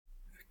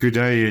Good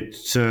day,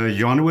 it's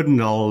Jan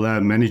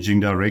Oudendal,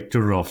 Managing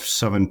Director of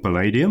Southern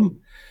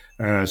Palladium.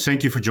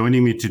 Thank you for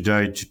joining me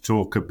today to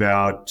talk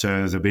about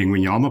the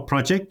Bengwenyama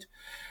project.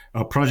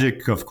 Our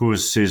project, of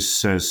course, is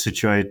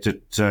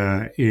situated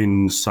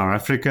in South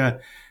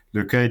Africa,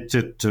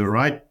 located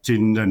right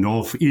in the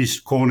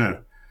northeast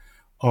corner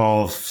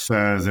of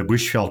the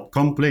Bushveld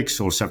complex,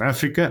 or South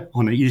Africa,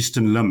 on the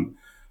eastern limb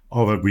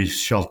of a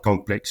Bushveld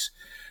complex.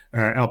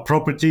 Our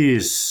property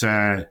is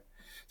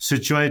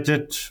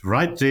situated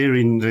right there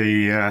in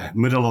the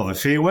middle of the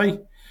fairway,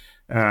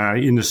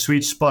 in the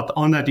sweet spot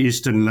on that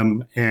eastern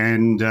limb,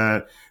 and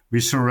we're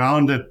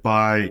surrounded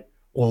by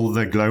all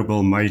the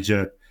global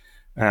major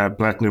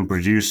platinum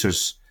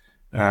producers,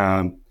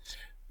 the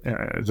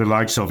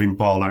likes of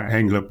Impala,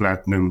 Anglo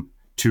Platinum,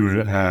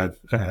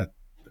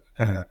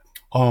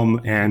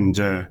 ARM, and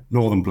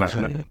Northern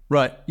Platinum.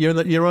 Right,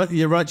 you're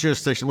right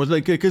jurisdiction. Well,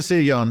 good to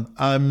see you,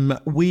 Jan.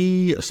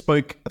 We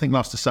spoke, I think,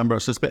 last December,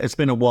 so it's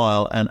been a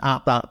while. And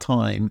at that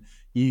time,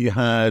 you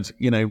had,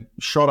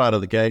 shot out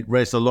of the gate,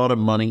 raised a lot of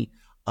money,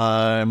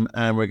 and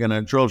we're going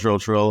to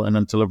drill, and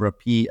then deliver a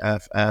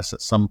PFS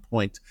at some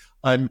point.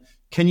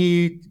 Can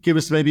you give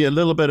us maybe a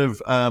little bit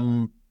of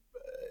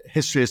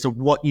history as to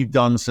what you've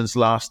done since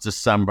last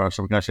December,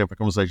 so we can actually have a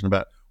conversation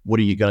about what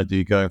are you going to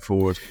do going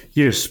forward?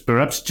 Yes,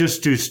 perhaps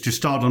just to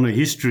start on the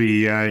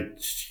history,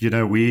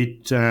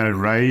 we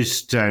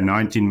raised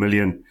 19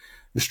 million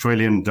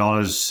Australian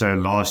dollars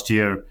last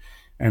year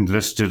and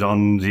listed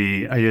on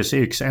the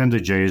ASX and the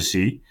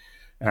JSE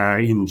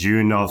in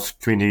June of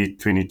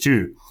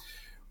 2022.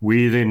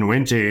 We then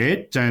went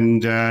ahead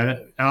and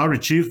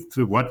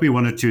what we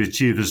wanted to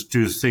achieve is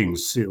two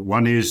things.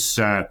 One is,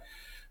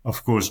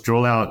 of course,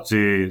 drill out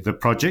the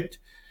project,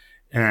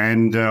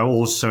 and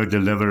also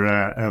deliver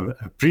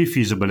a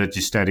pre-feasibility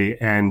study,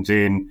 and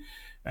then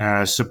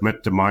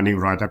submit the mining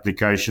right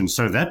application.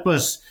 So that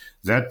was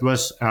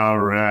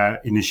our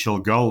initial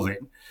goal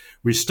then.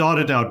 We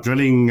started our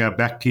drilling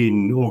back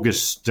in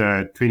August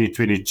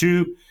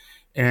 2022,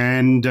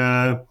 and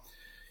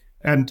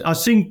I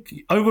think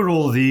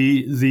overall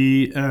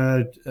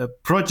the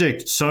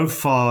project so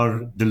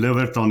far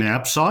delivered on the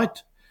upside.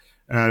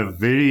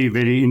 Very,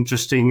 very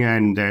interesting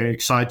and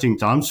exciting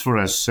times for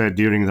us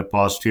during the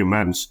past few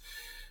months.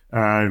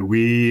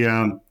 We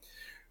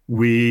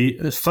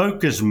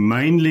focus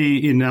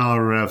mainly in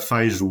our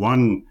phase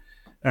one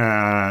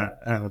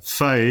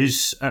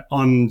phase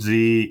on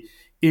the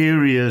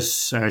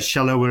areas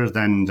shallower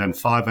than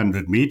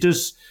 500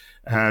 meters.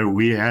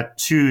 We had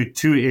two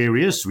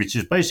areas, which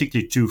is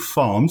basically two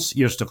farms,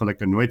 Eerste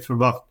Geluk and Nooit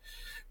Verwacht,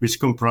 which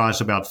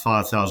comprise about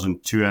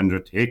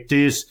 5,200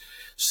 hectares.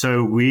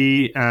 So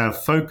we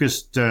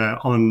focused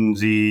on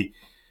the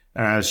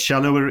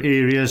shallower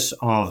areas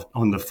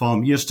on the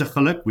farm Eerste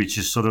Geluk, which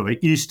is sort of an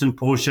eastern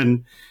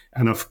portion.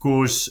 And of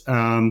course,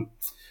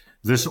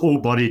 this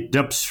ore body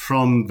dips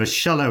from the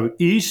shallow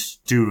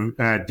east to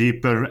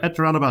deeper at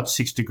around about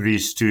 6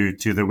 degrees to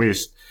the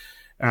west.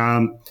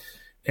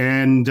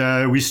 And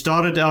we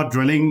started our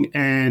drilling,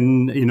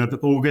 and in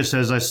August,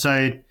 as I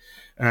said,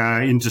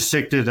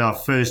 intersected our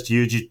first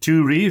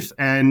UG2 reef,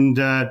 and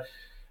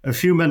a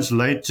few months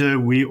later,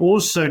 we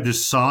also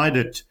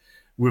decided,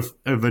 with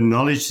the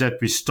knowledge that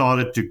we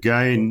started to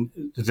gain,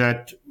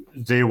 that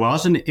there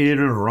was an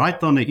area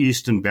right on the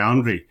eastern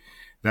boundary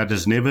that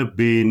has never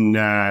been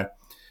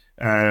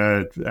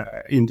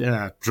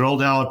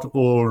drilled out,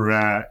 or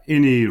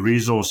any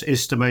resource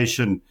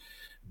estimation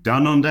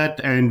done on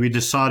that, and we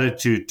decided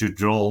to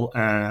drill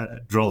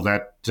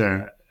that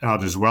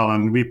out as well.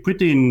 And we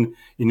put in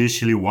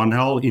initially one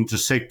hole,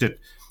 intersected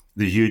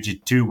the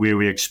UG2 where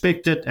we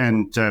expected,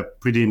 and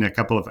put in a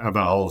couple of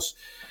other holes.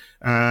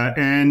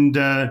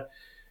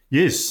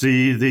 Yes,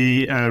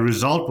 the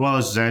result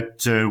was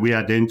that we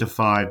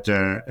identified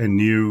a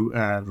new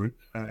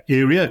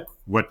area,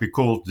 what we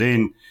called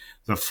then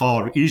the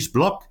Far East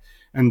Block,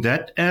 and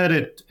that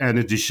added an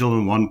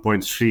additional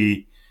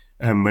 1.3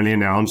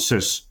 million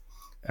ounces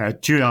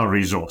to our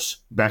resource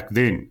back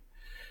then.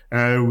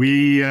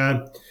 We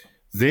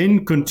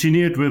then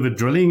continued with the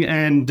drilling,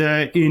 and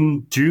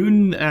in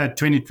June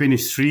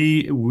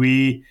 2023,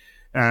 we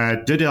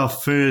did our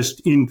first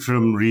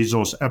interim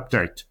resource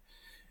update,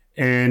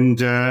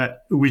 and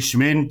which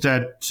meant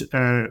that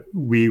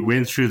we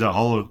went through the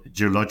whole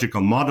geological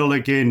model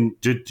again,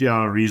 did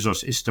our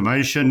resource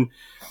estimation,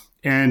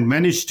 and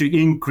managed to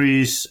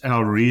increase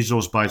our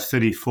resource by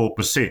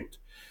 34%,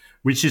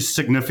 which is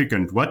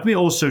significant. What we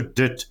also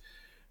did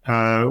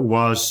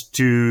was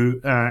to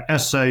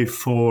assay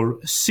for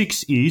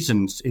 6 E's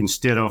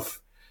instead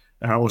of,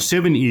 or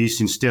 7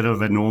 E's instead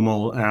of a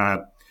normal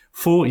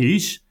 4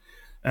 E's.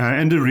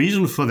 And the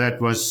reason for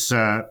that was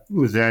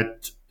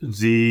that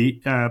the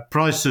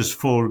prices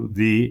for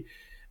the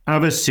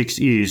other 6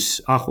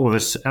 E's, or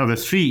the other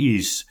 3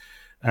 E's,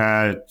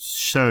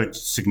 showed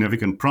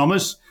significant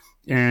promise,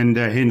 and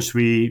hence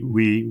we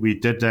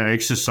did the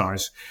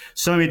exercise.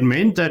 So it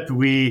meant that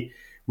we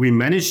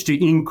managed to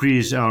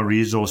increase our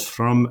resource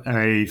from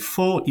a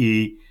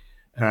 4E,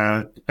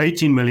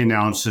 18 million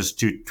ounces,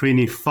 to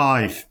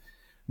 25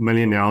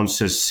 million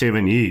ounces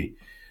 7E.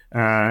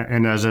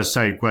 And as I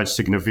say, quite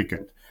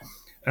significant.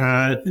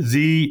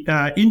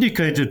 The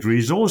indicated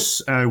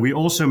resource, we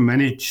also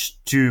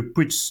managed to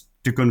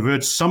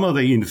convert some of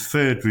the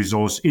inferred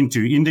resource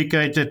into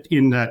indicated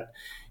in that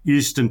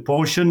eastern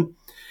portion,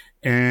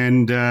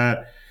 and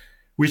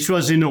which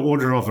was in the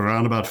order of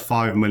around about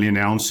 5 million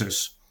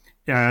ounces.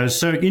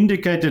 So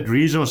indicated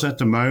resource at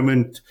the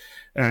moment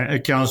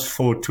accounts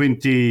for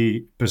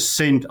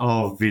 20%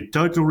 of the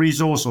total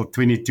resource, or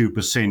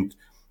 22%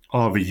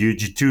 of the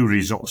UG2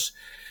 resource.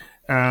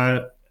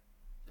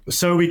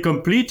 So we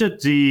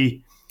completed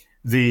the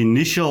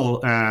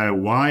initial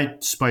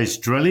wide space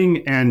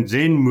drilling, and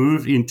then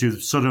moved into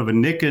sort of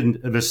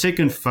the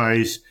second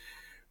phase,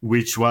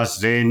 which was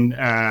then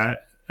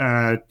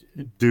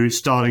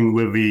starting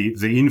with the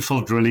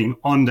infill drilling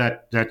on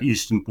that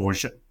eastern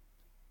portion.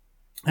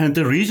 And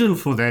the reason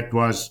for that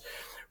was,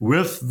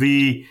 with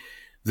the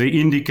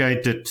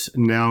indicated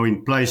now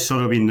in place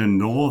sort of in the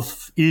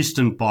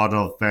northeastern part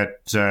of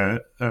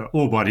that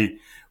ore body,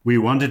 we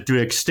wanted to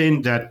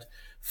extend that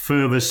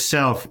further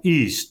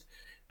southeast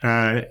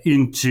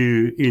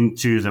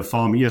into the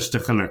farm Eerste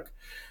Geluk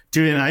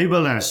to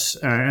enable us,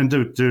 and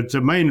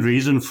the main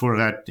reason for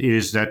that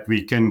is that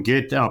we can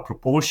get our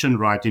proportion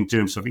right in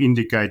terms of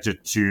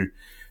indicated to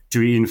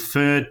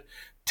inferred,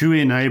 to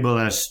enable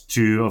us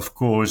to, of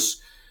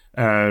course,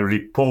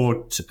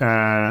 report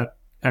a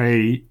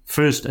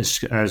first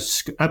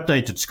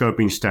updated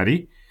scoping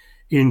study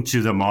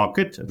into the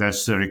market.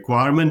 That's the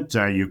requirement.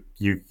 You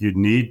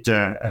need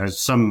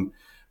some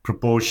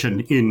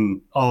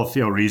proportion of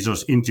your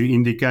resource into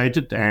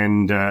indicated,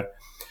 and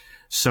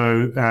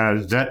so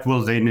that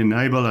will then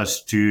enable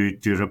us to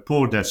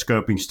report that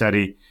scoping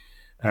study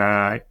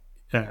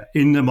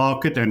in the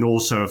market, and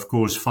also, of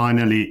course,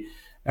 finally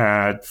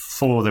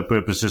for the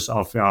purposes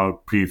of our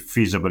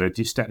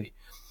pre-feasibility study.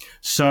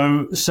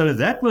 So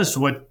that was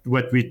what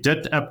we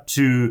did up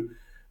to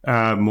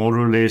more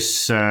or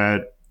less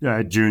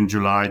June,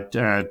 July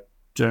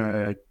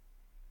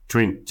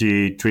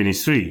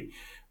 2023,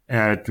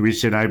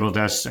 which enabled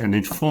us and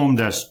informed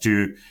us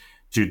to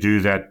do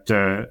that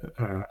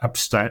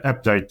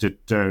updated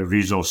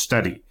resource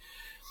study.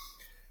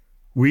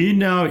 We're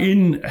now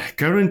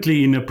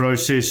currently in a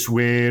process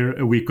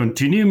where we're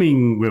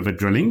continuing with the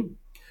drilling.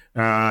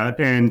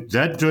 And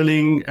that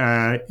drilling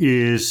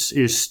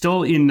is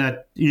still in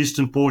that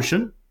eastern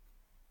portion,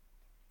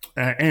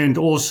 and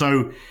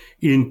also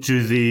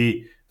into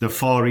the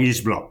Far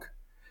East block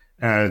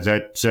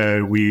that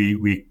we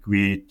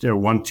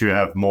want to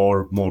have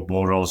more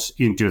boreholes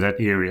into that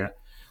area.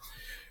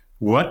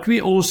 What we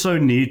also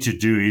need to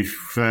do,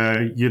 if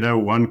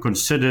one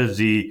considers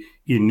the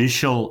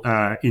initial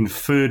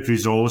inferred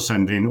resource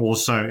and then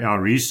also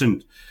our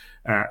recent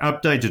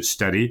updated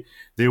study,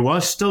 there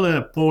was still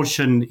a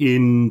portion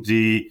in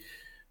the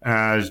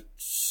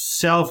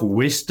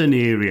southwestern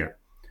area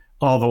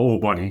of the ore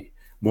body,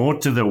 more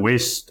to the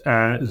west,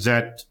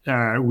 that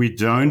we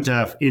don't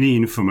have any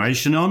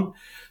information on.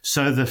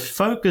 So the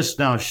focus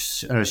now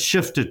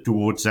shifted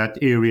towards that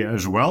area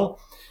as well.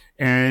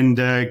 And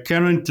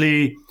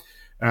currently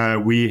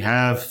we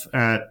have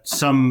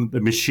some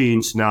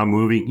machines now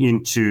moving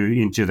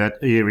into that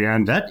area.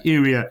 And that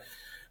area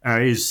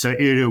is an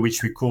area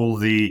which we call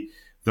the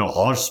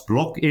horse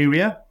block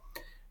area,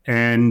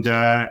 and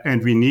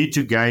we need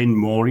to gain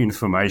more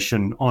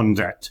information on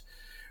that.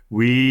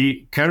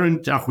 We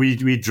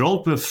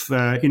drilled with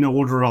in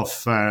order of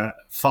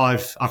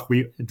five.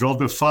 We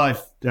drilled with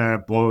five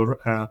drill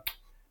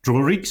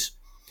rigs,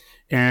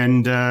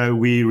 and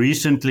we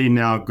recently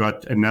now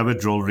got another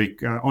drill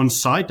rig on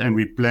site, and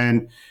we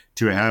plan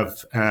to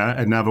have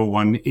another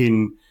one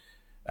in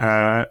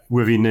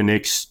within the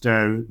next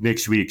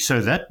week.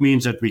 So that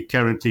means that we're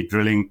currently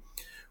drilling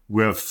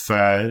with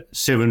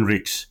 7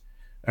 rigs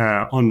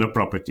on the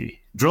property,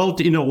 drilled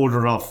in an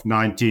order of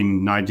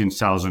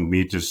 19,000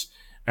 meters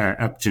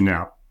up to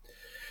now.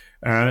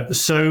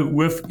 So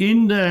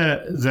within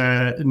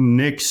the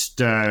next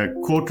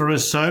quarter or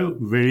so,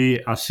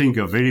 I think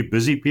a very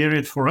busy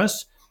period for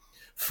us.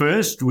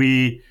 First,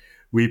 we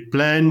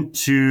plan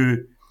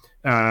to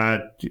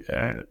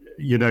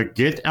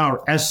get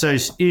our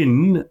assays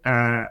in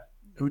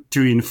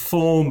to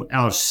inform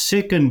our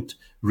second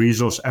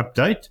resource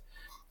update.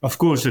 Of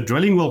course, the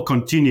drilling will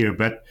continue,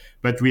 but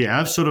we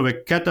have sort of a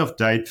cutoff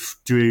date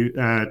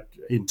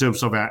in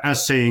terms of our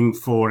assaying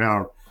for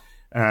our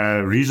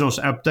resource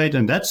update.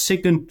 And that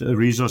second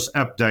resource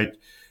update,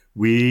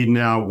 we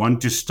now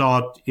want to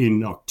start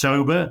in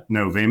October,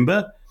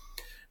 November.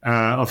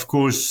 Of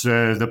course,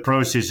 the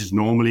process is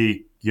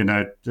normally,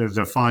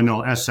 the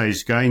final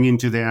assays going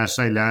into the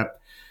assay lab,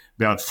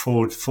 about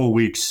four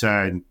weeks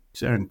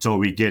until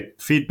we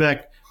get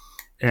feedback,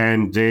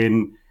 and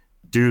then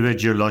do the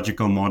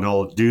geological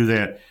model, do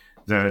the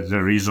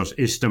resource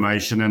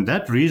estimation, and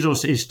that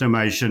resource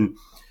estimation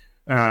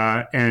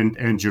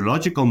and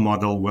geological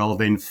model will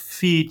then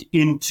feed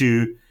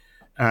into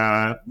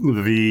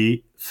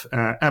the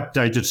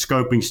updated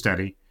scoping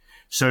study.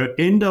 So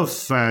end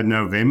of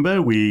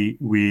November, we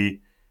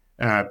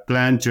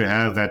plan to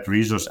have that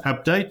resource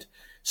update.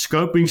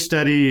 Scoping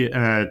study,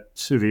 and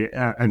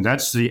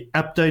that's the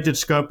updated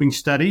scoping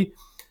study,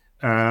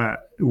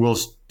 will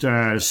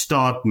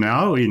start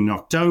now in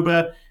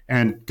October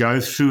and go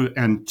through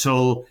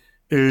until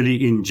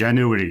early in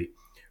January,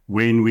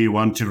 when we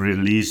want to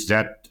release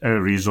that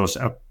resource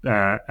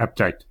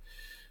update.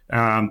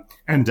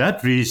 And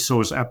that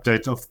resource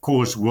update, of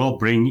course, will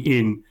bring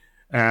in,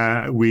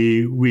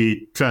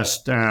 we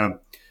trust, a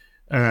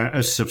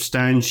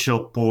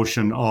substantial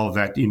portion of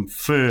that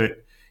inferred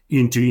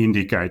into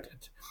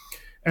indicated.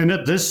 And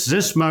at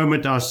this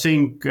moment, I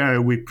think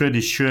we're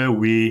pretty sure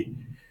we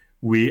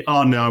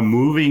are now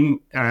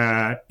moving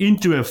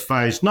into a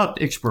phase, not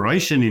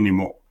exploration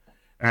anymore,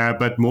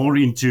 but more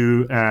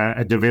into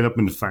a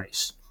development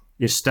phase,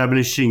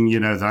 establishing,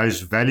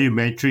 those value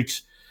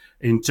metrics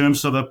in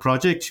terms of a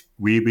project.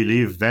 We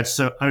believe that's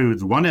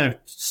one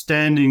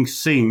outstanding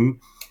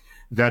thing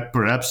that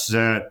perhaps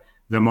the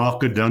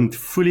market don't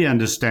fully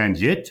understand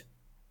yet.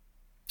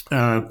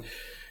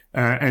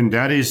 And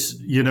that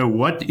is,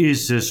 what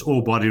is this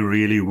ore body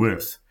really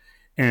worth?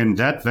 And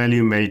that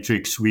value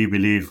matrix, we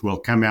believe, will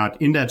come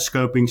out in that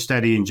scoping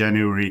study in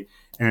January,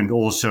 and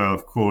also,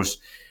 of course,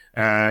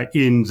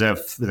 in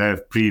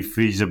the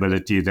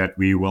pre-feasibility that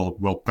we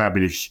will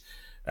publish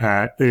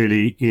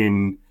early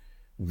in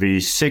the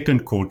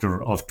second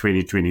quarter of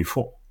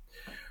 2024.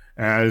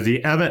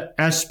 The other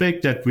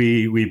aspect that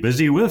we're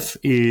busy with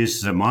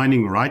is the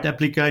mining right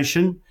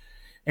application.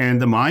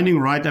 And the mining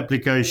right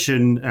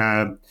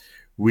application,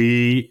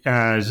 we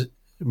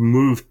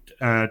moved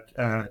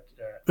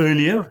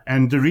earlier.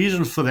 And the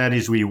reason for that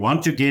is we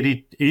want to get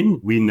it in.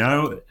 We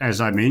know, as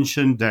I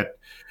mentioned, that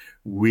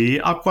we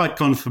are quite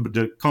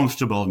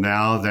comfortable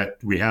now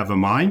that we have a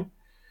mine.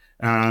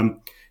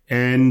 And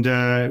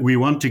we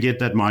want to get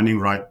that mining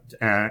right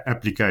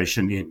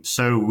application in.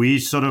 So we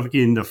sort of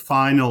in the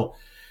final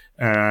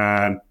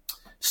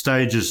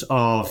stages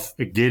of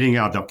getting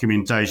our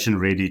documentation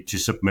ready to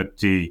submit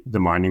the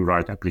mining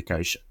right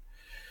application.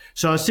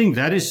 So I think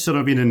that is sort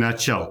of in a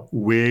nutshell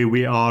where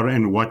we are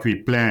and what we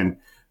plan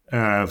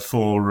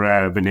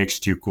for the next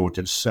 2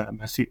 quarters,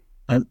 Matthew.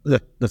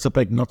 That's a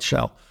big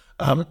nutshell.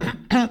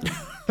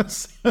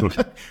 There's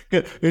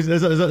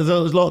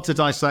a lot to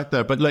dissect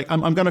there, but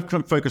I'm going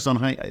to focus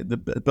on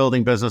the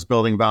building business,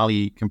 building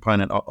value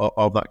component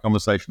of that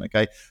conversation.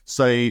 Okay,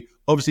 so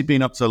obviously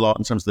been up to a lot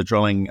in terms of the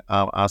drilling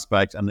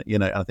aspect, and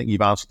I think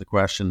you've answered the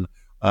question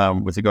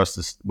with regards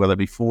to whether it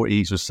be 4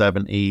 E's or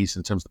 7 E's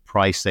in terms of the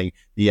pricing,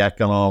 the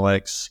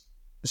economics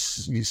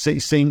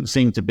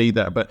seem to be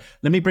there. But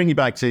let me bring you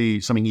back to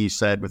something you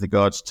said with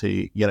regards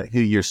to who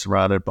you're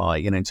surrounded by,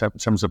 in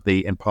terms of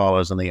the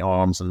Impalas and the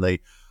ARMs and the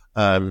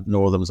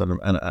Northerns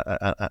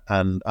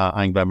and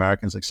Anglo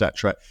Americans,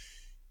 etc.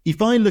 If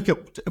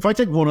I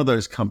take one of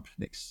those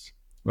companies,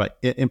 right,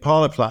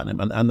 Impala Platinum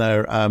and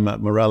their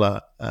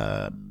Morella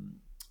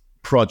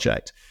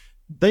project,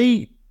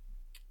 they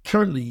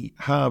currently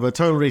have a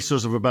total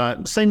resource of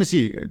about, same as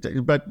you,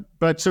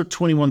 about sort of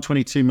 21,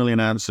 22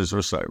 million ounces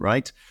or so,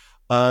 right?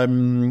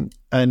 And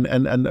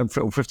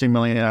 15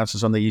 million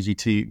ounces on the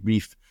UG2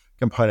 reef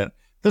component.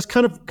 That's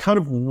kind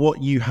of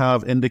what you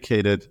have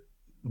indicated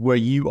where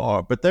you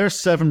are, but they're a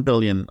 7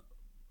 billion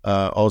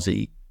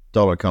Aussie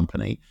dollar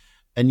company,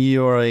 and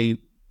you are a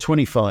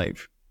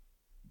 25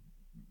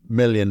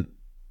 million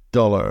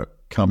dollar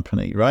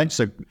company, right?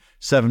 So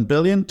 7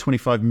 billion,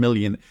 25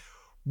 million.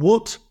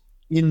 What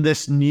in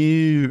this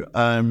new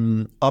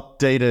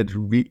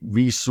updated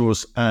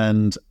resource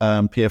and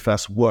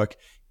PFS work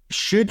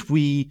should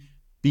we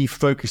be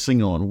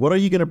focusing on? What are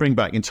you going to bring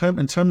back in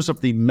terms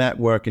of the met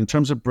work, in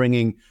terms of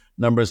bringing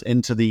numbers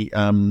into the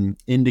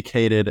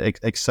indicated,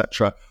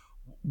 etc.?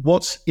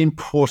 What's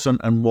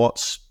important and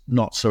what's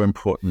not so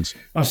important?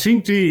 I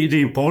think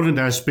the important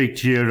aspect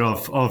here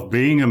of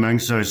being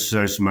amongst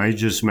those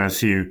majors,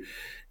 Matthew,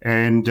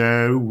 and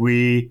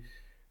we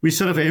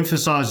sort of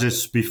emphasized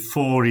this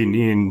before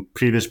in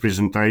previous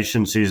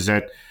presentations, is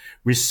that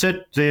we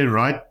sit there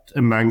right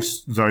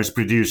amongst those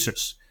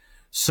producers.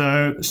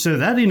 So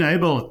that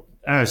enabled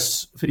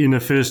us in the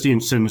first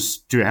instance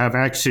to have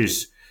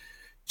access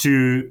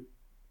to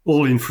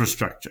all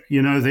infrastructure.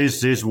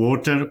 There's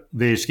water,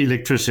 there's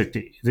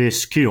electricity, there's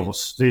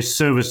skills, there's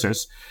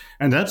services,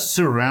 and that's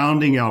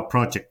surrounding our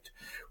project.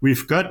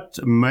 We've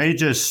got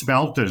major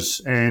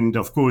smelters, and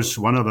of course,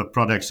 one of the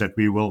products that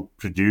we will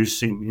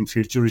produce in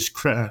future is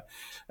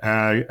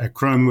a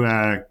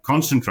chrome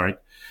concentrate.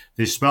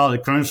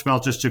 The chrome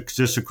smelters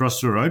just across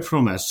the road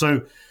from us.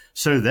 So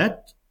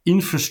that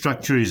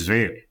infrastructure is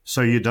there.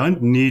 So you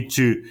don't need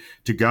to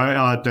go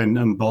out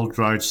and build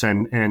roads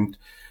and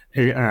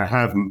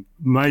have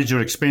major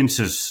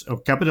expenses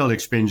or capital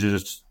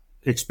expenses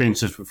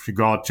with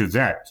regard to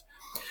that.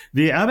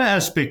 The other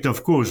aspect,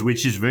 of course,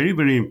 which is very,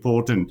 very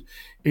important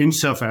in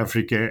South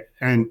Africa,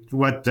 and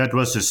what that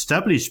was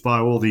established by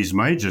all these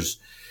majors,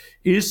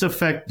 is the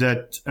fact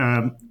that,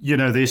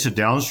 there's a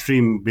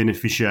downstream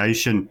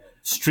beneficiation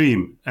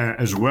stream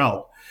as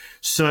well.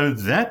 So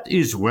that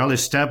is well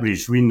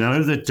established. We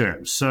know the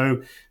terms.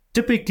 So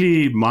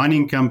typically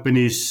mining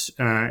companies,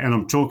 and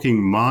I'm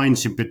talking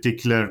mines in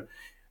particular,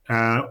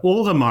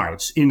 all the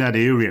mines in that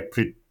area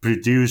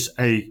produce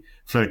a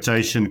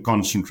flotation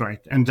concentrate,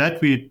 and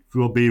that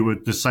will be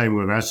the same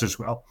with us as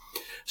well.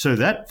 So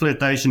that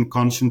flotation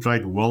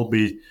concentrate will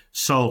be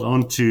sold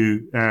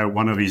onto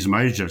one of these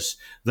majors.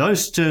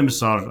 Those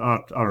terms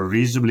are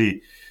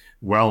reasonably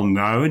well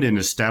known and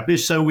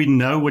established, so we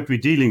know what we're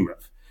dealing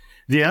with.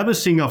 The other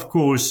thing, of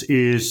course,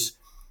 is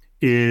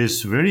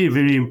very,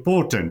 very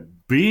important.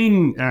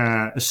 Being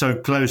so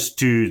close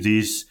to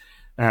these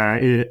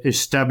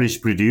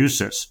established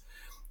producers,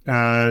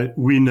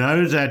 we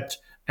know that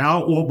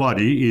our ore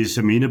body is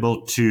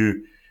amenable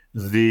to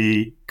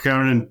the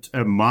current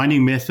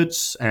mining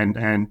methods,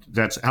 and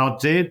that's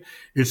out there.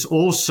 It's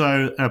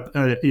also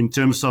in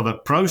terms of a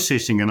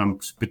processing, and I'm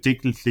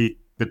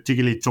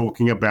particularly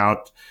talking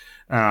about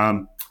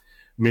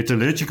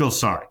metallurgical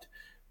side.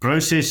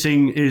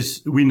 Processing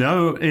is, we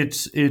know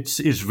it's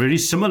very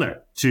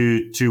similar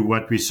to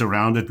what we're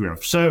surrounded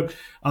with. So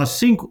I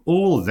think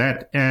all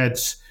that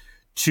adds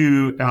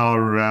to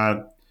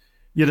our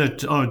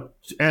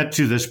add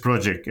to this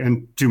project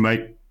and to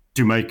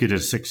make it a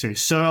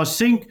success. So I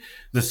think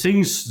the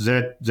things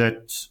that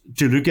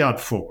to look out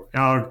for,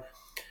 our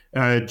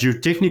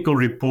geotechnical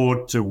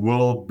report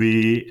will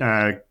be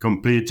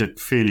completed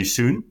fairly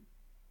soon.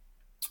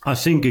 I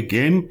think,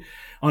 again,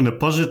 on the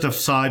positive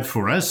side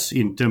for us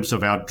in terms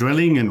of our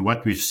drilling and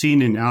what we've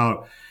seen in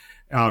our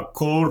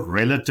core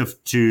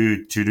relative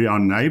to our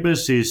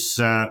neighbors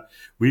is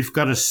we've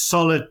got a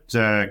solid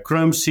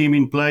chrome seam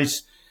in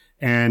place,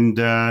 and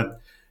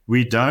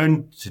we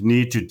don't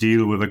need to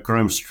deal with the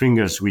chrome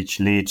stringers, which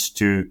leads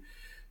to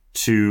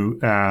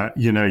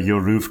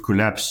your roof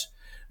collapse,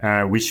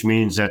 which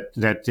means that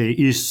there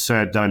is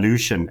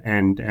dilution,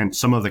 and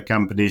some of the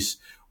companies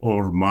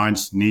or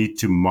mines need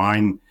to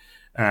mine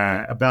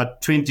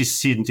about 20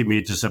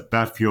 centimeters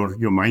above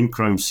your main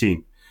chrome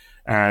seam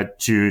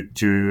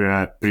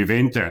to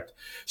prevent that.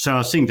 So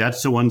I think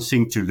that's the one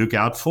thing to look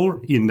out for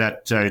in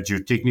that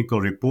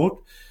geotechnical report,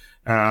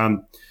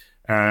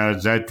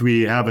 that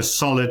we have a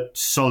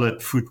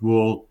solid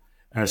footwall,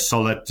 a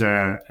solid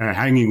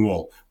hanging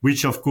wall,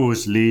 which of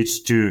course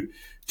leads to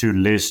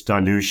less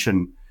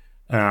dilution,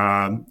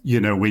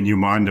 when you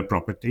mine the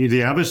property.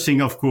 The other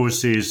thing, of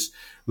course, is,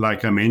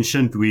 like I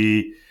mentioned,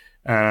 we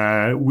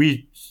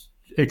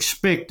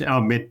expect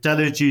our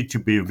metallurgy to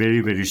be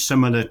very, very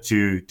similar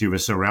to the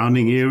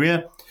surrounding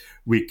area.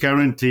 We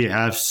currently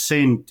have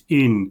sent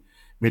in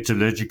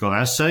metallurgical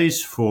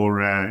assays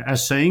for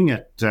assaying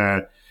at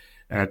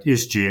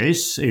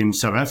SGS in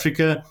South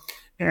Africa,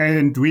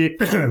 and we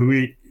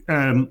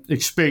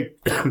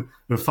expect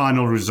the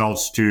final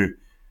results to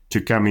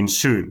come in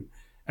soon.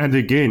 And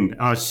again,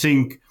 I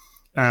think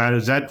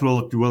that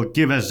will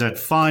give us that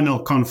final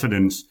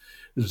confidence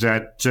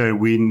that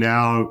we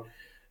now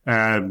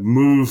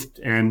moved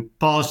and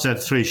past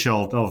that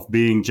threshold of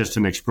being just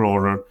an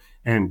explorer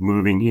and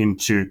moving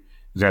into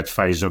that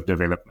phase of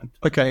development.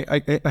 Okay, I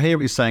hear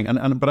what you're saying,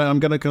 but I'm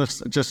going to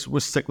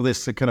we'll stick with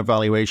this kind of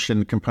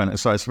valuation component.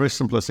 So it's a very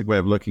simplistic way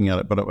of looking at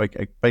it, but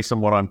based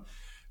on what I'm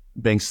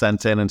being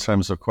sent in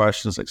terms of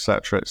questions,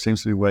 etc., it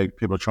seems to be the way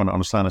people are trying to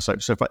understand it.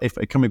 So if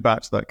coming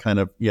back to that kind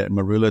of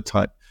Marula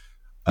type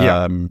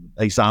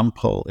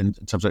example in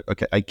terms of,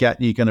 okay, I get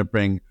you're going to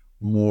bring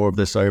more of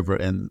this over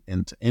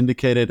into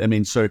indicated. I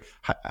mean, so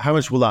how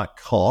much will that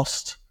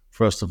cost,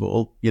 first of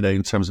all,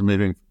 in terms of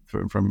moving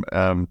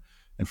from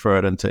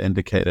inferred into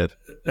indicated?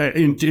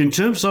 In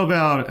terms of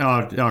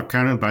our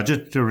current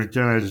budget,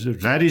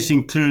 that is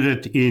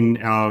included in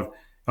our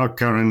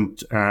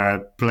current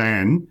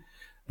plan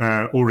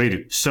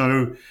already.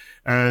 So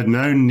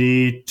no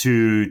need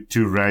to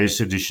raise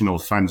additional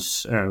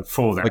funds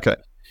for that. Okay.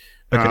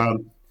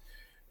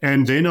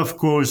 And then, of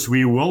course,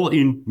 we will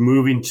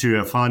move into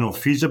a final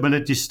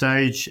feasibility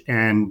stage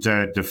and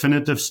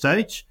definitive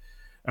stage,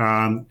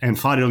 and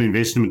final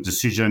investment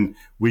decision,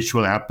 which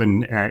will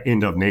happen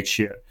end of next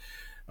year.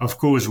 Of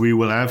course, we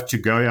will have to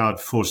go out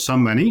for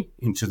some money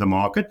into the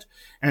market,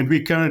 and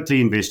we're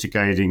currently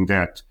investigating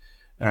that,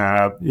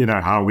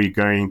 how we're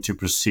going to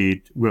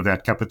proceed with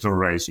that capital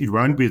raise. It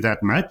won't be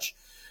that much,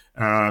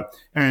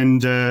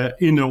 and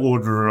in the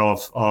order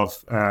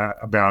of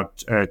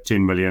about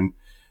 10 million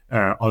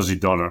Aussie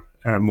dollar,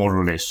 more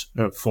or less,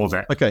 for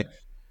that. Okay.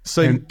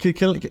 So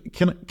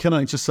can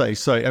I just say,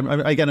 sorry,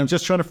 again, I'm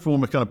just trying to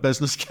form a kind of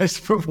business case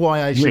for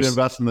why I should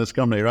invest in this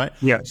company, right?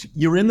 Yeah.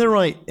 You're in the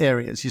right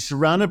areas. You're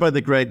surrounded by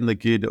the great and the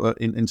good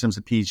in terms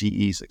of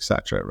PGEs,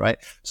 etc., right?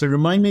 So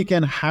remind me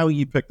again how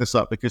you picked this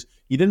up, because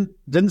you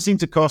didn't seem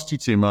to cost you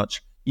too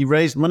much. You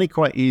raised money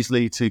quite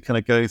easily to kind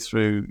of go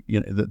through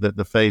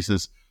the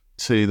phases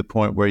to the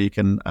point where you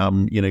can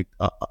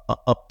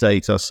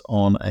update us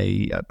on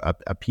a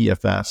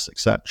PFS,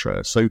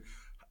 etc. So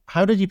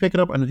how did you pick it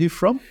up, and who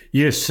from?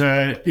 Yes,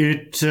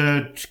 it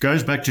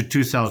goes back to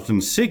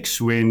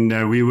 2006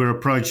 when we were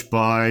approached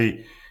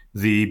by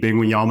the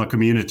Bengwenyama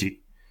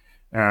community.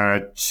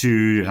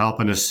 to help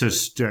and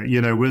assist,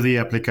 with the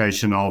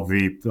application of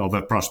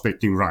a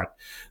prospecting right.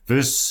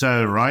 This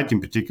right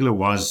in particular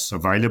was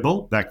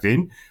available back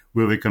then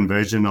with the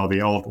conversion of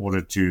the old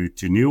order to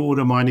new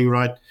order mining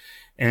right.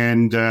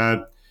 And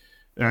the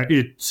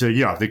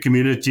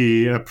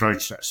community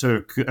approached that.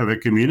 So the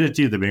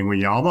community, the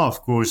Bengwenyama,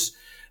 of course,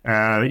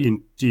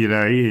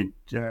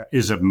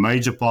 is a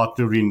major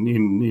partner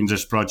in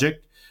this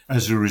project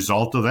as a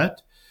result of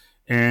that.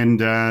 And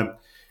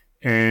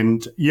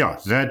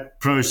that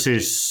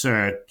process,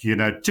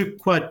 took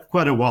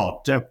quite a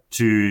while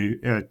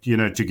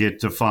to get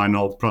the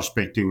final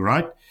prospecting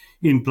right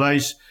in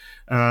place.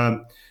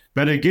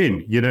 But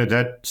again,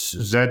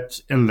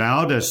 that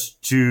allowed us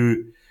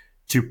to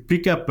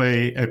pick up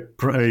a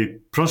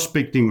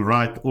prospecting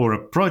right or a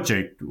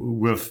project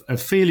with a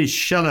fairly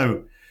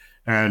shallow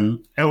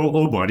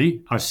ore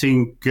body. I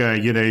think,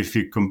 if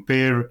you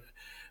compare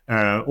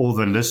all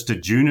the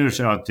listed juniors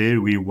out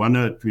there, we're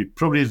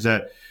probably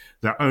the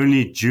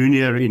only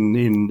junior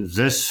in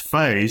this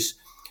phase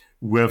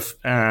with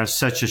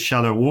such a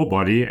shallow ore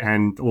body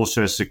and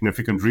also a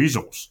significant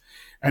resource.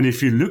 And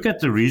if you look at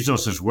the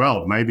resource as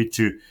well, maybe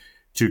to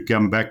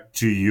come back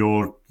to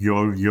your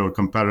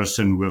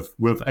comparison with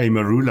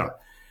Amarula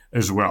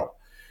as well,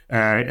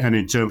 and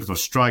in terms of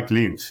strike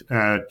length,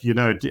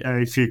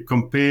 if you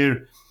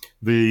compare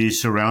the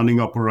surrounding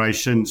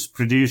operations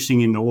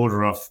producing in the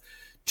order of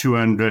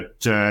 200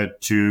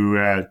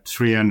 to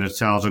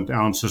 300,000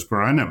 ounces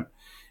per annum,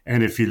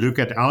 and if you look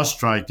at our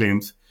strike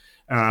length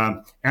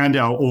and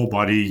our ore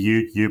body,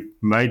 you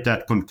made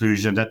that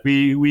conclusion that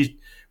we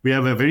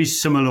have a very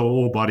similar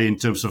ore body in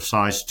terms of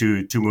size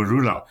to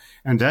Marula.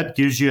 And that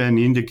gives you an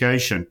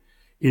indication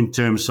in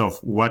terms of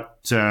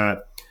what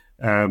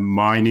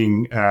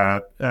mining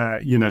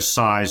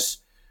size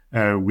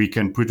we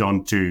can put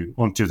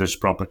onto this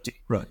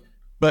property. Right.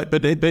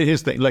 But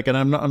here's the thing. Like, and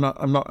I'm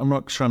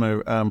not trying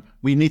to.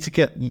 We need to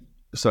get.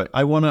 Sorry,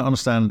 I want to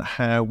understand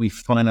how we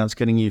finance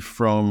getting you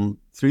through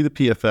the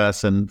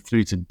PFS and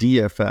through to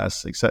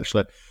DFS,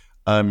 etc.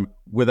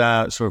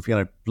 Without sort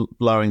of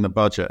blowing the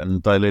budget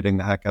and diluting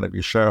the heck out of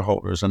your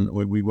shareholders. And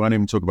we won't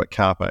even talk about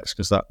capex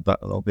because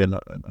that'll be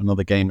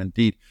another game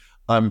indeed.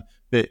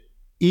 But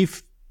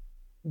if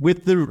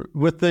with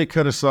the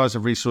kind of size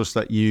of resource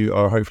that you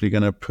are hopefully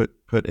going to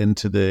put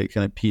into the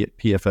kind of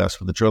PFS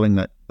for the drilling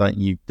that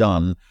you've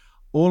done,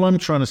 all I'm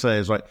trying to say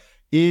is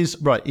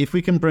if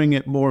we can bring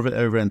more of it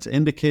over into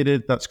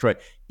indicated, that's great.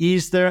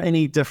 Is there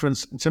any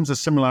difference in terms of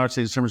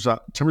similarities in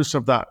terms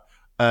of that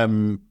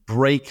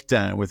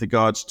breakdown with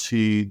regards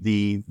to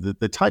the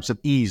types of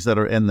E's that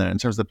are in there in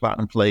terms of the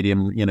platinum,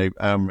 palladium,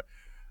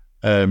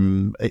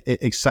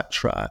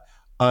 etc.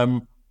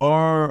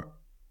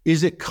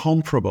 Is it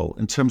comparable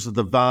in terms of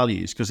the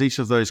values? Because each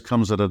of those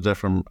comes at a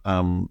different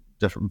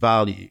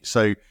value.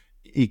 So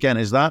again,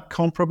 is that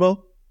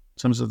comparable in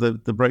terms of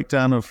the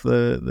breakdown of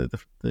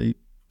the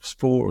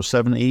 4 or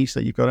 7 E's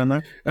that you've got in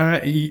there?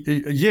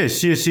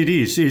 Yes, it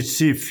is.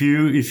 It's if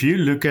you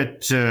look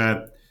at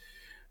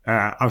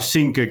I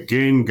think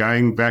again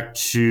going back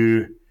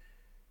to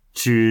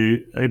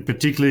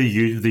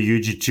particularly the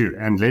UG2,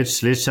 and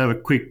let's have a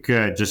quick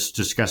just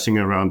discussing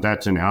around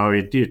that and how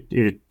it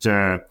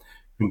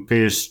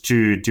compares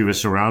to the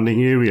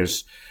surrounding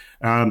areas.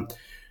 And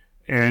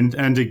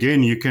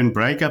again, you can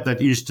break up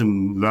that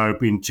eastern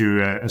lobe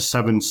into a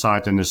southern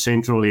site and a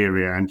central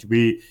area. And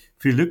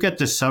if you look at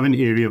the southern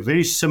area,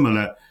 very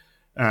similar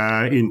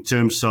in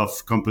terms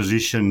of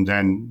composition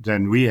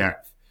than we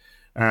have,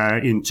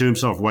 in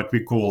terms of what we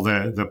call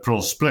the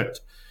Pearl split.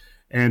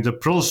 And the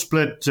Pearl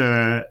split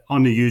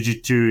on the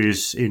UG2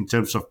 is in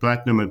terms of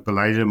platinum and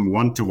palladium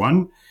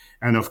 1-to-1,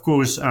 and of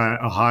course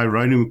a high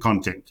rhodium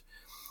content.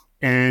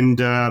 And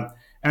that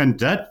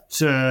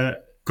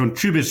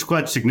contributes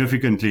quite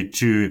significantly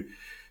to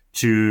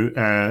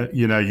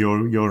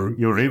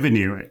your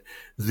revenue.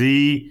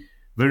 The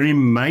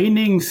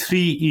remaining 3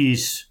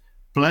 E's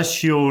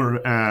plus your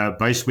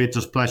base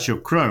metals plus your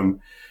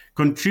chrome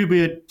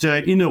contribute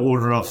in the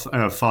order of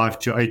 5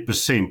 to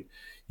 8%.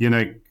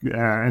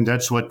 And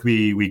that's what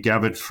we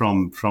gathered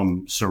from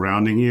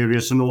surrounding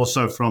areas and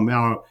also from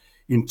our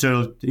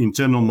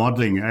internal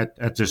modeling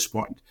at this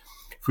point.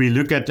 If we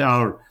look at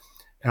our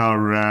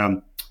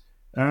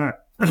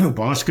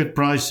basket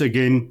price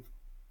again,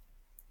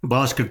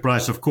 basket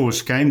price, of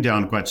course, came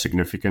down quite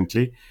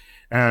significantly,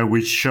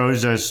 which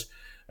shows us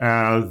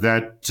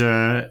that,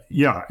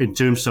 in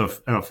terms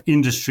of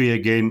industry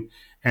again,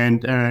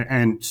 and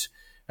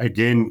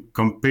again,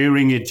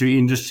 comparing it to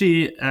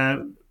industry,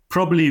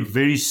 probably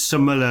very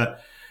similar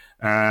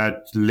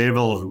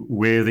level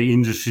where the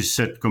industry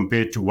sit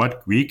compared to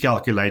what we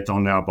calculate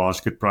on our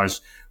basket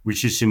price,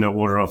 which is in the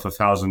order of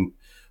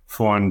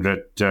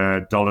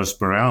 $1,400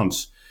 per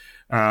ounce.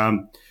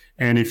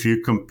 And if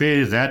you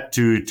compare that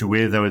to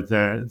where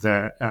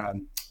the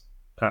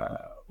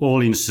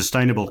all-in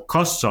sustainable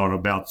costs are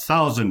about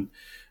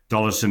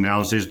 $1,000 an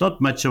ounce, there's not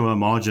much of a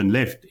margin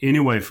left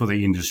anyway for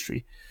the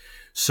industry.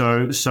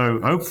 So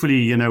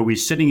hopefully, we're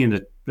sitting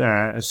in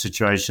a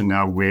situation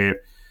now where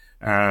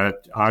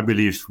I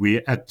believe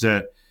we're at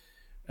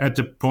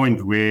the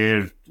point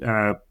where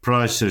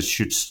prices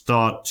should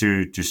start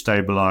to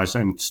stabilize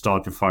and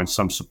start to find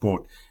some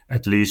support,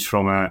 at least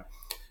from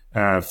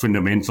a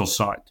fundamental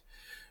side.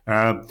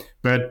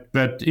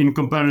 But in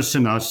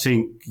comparison, I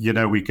think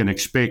we can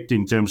expect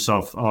in terms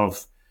of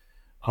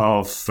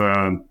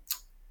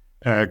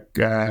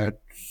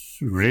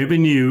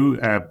revenue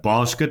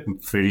basket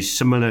very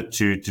similar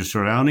to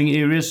surrounding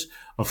areas.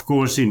 Of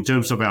course, in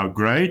terms of our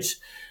grades,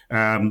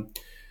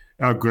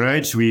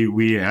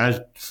 we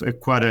have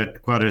quite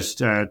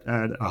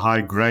a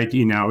high grade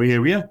in our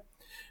area,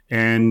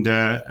 and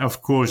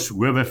of course,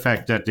 with the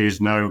fact that there's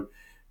no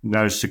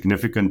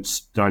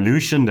significant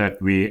dilution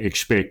that we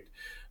expect.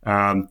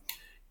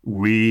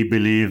 We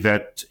believe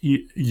that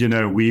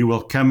we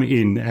will come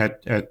in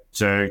at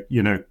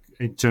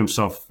in terms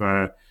of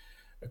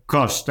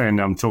cost,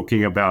 and I'm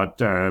talking about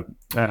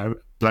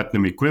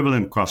platinum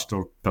equivalent cost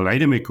or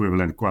palladium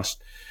equivalent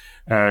cost,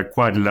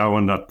 quite low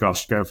on that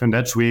cost curve, and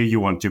that's where you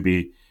want to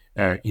be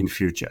in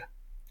future.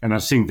 And I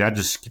think that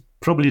is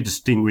probably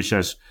distinguishes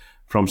us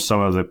from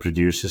some of the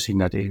producers in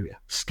that area.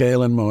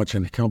 Scale and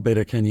margin, can't beat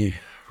it, can you?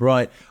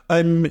 Right.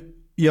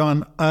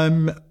 Jan,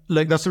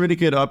 look, that's a really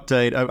good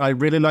update. I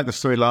really liked the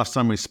story last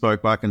time we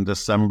spoke back in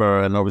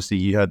December, and obviously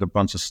you had a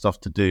bunch of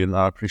stuff to do, and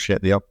I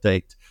appreciate the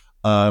update.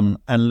 And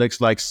looks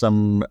like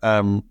some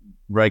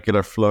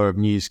regular flow of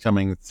news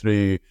coming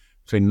through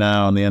between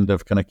now and the end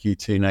of kind of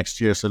Q2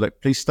 next year. So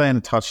look, please stay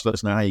in touch. Let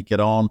us know how you get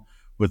on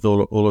with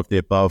all of the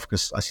above,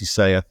 because as you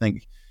say, I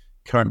think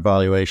current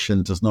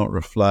valuation does not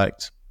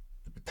reflect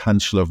the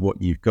potential of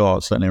what you've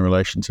got, certainly in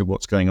relation to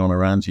what's going on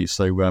around you.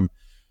 So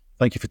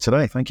thank you for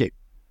today. Thank you.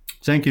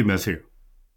 Thank you, Matthew.